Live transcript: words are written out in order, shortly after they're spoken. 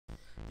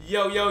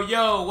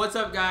Yo, what's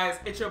up guys?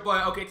 It's your boy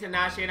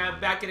OKAYTINashe and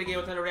I'm back again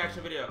with another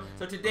reaction video.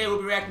 So today we'll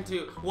be reacting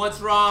to what's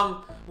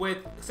wrong with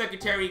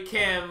Secretary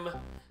Kim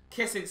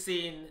kissing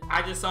scene.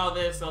 I just saw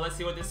this, so let's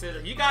see what this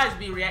is. You guys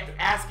be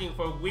asking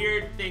for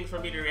weird things for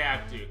me to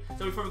react to.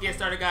 So before we get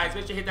started guys,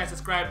 make sure you hit that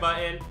subscribe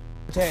button.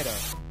 Potato.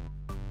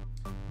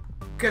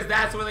 Cause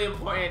that's really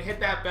important.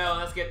 Hit that bell,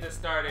 let's get this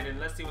started and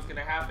let's see what's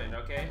gonna happen,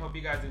 okay? Hope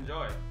you guys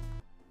enjoy.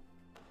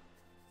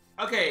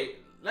 Okay.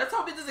 Let's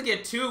hope it doesn't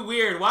get too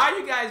weird. Why do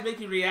you guys make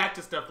me react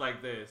to stuff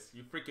like this?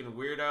 You freaking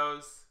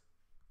weirdos.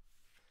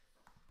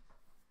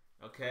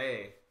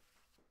 Okay.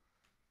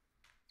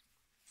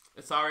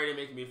 It's already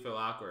making me feel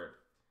awkward.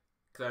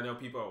 Because I know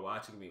people are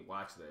watching me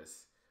watch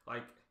this.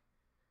 Like,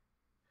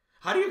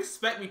 how do you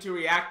expect me to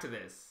react to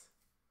this?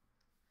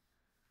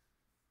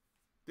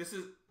 It's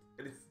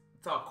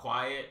all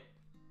quiet.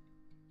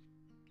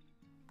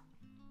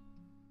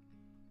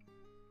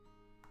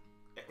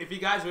 If you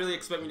guys really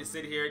expect me to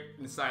sit here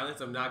in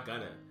silence, I'm not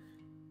gonna.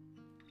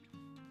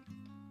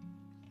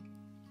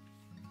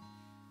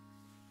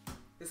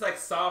 It's like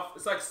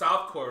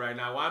softcore right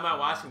now. Why am I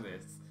watching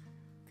this?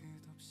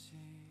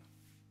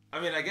 I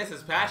mean, I guess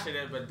it's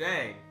passionate, but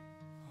dang.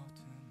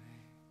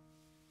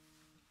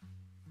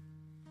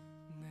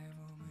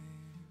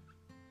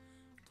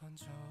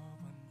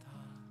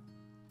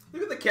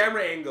 Look at the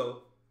camera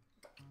angle.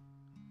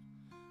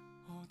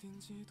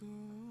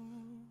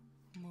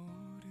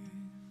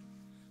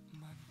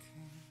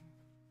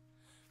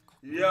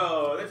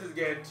 Yo, this is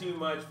getting too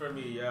much for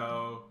me,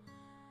 yo.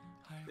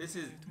 This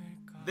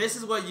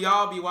is what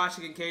y'all be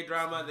watching in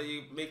K-drama that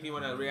you make me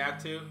want to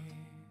react to.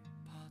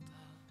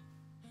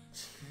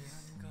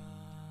 Jeez.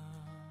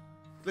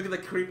 Look at the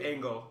creep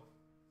angle.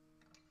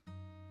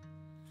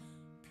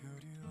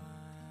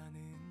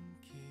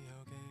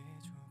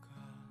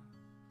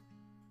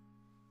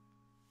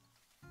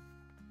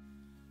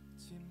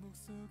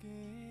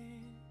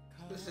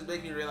 This is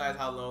making me realize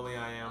how lonely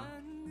I am.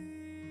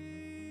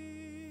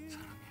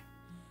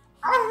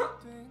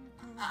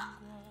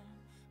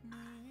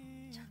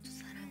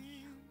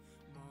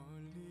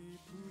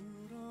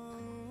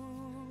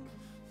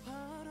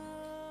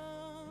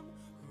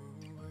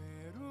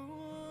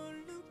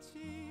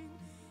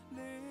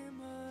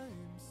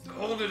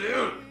 Hold it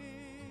in.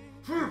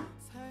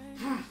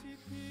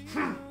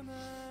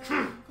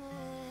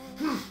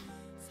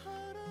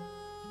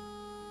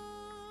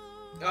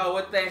 Oh,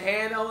 with the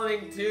hand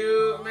holding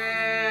too,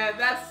 man,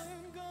 that's.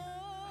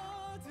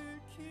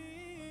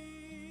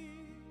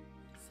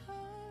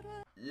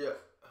 Yeah.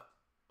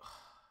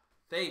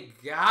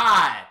 Thank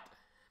God.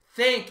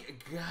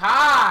 Thank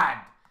God.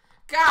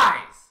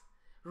 Guys,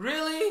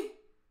 really?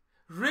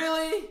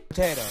 Really?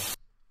 Potato.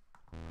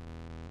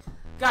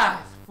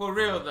 Guys, for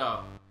real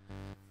though.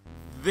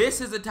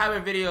 This is the type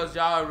of videos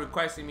y'all are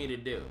requesting me to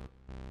do.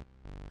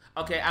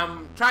 Okay,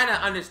 I'm trying to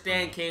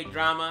understand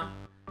K-drama.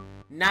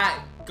 Not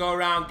go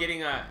around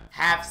getting a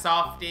half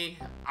softy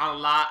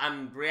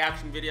on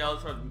reaction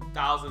videos for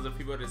thousands of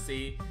people to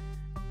see.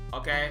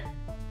 Okay?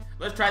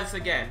 Let's try this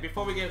again.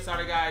 Before we get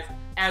started, guys,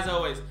 as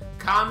always,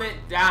 comment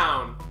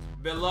down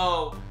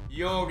below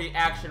your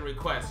reaction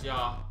requests,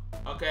 y'all.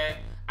 Okay?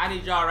 I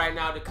need y'all right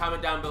now to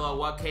comment down below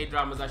what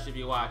K-dramas I should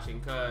be watching,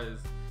 because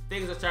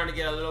things are starting to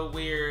get a little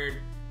weird,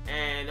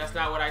 and that's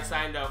not what I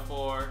signed up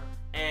for.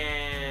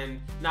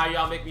 And now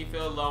y'all make me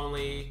feel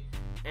lonely,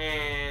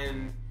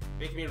 and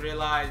make me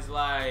realize,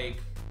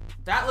 like,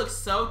 that looks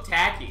so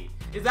tacky.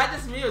 Is that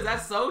just me, or is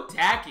that so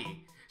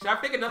tacky? Should I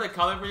pick another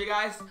color for you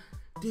guys?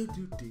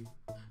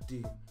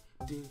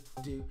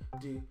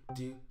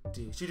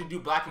 Should we do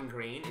black and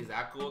green? Is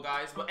that cool,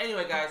 guys? But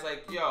anyway, guys,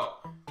 like, yo,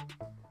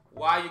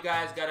 why you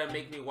guys gotta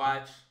make me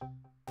watch?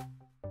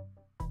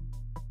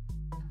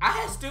 I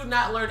have still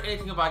not learned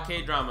anything about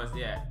K-dramas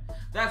yet.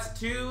 That's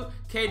 2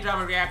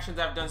 K-drama reactions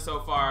I've done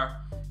so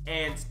far,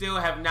 and still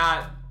have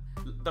not.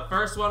 The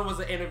first one was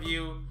an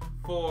interview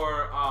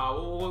for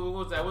what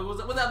was that? What was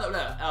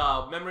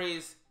that?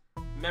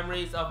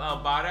 Memories of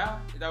Albada.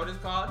 Is that what it's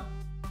called?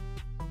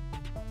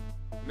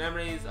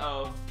 Memories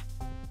of.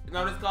 Is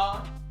that what it's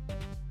called?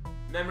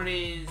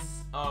 Memories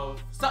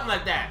of something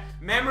like that.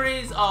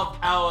 Memories of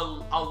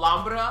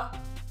Alhambra,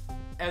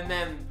 and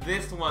then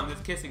this one, this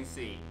kissing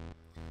scene.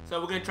 So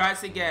we're gonna try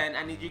this again.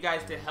 I need you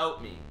guys to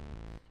help me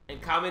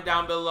and comment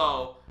down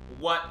below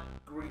what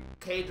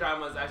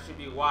K-dramas I should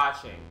be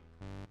watching,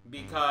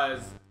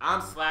 because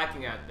I'm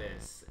slacking at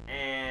this,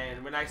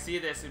 and when I see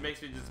this it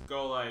makes me just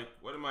go like,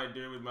 what am I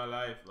doing with my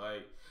life?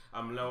 Like,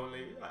 I'm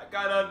lonely. I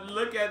gotta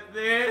look at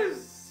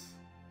this.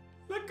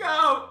 Look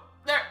how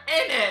they're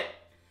in it.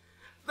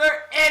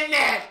 They're in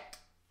it,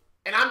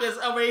 and I'm just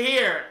over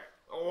here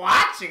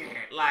watching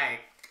it.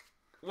 Like,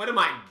 what am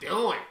I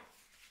doing?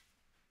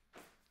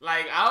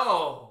 Like,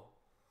 oh,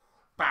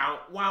 bow,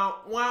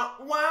 wow, wow,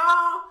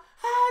 wow.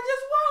 I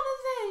just wanna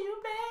see you,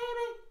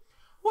 baby.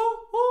 Woo,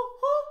 woo,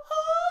 woo,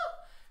 woo.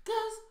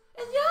 'Cause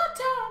it's your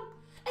turn,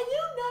 and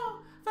you know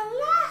for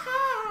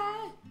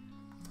life.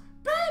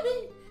 Baby,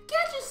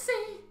 can't you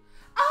see?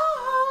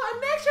 Oh, and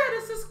make sure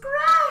to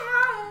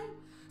subscribe.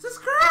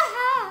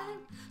 Subscribe.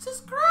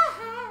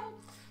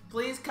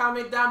 Please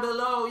comment down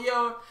below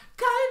your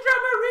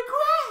K-drama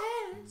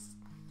requests,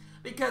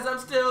 because I'm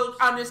still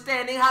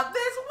understanding how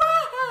this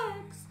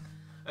works.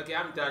 Okay,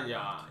 I'm done,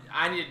 y'all.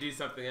 I need to do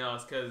something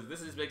else because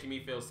this is making me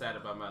feel sad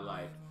about my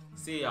life.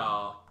 See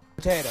y'all.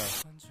 Potato.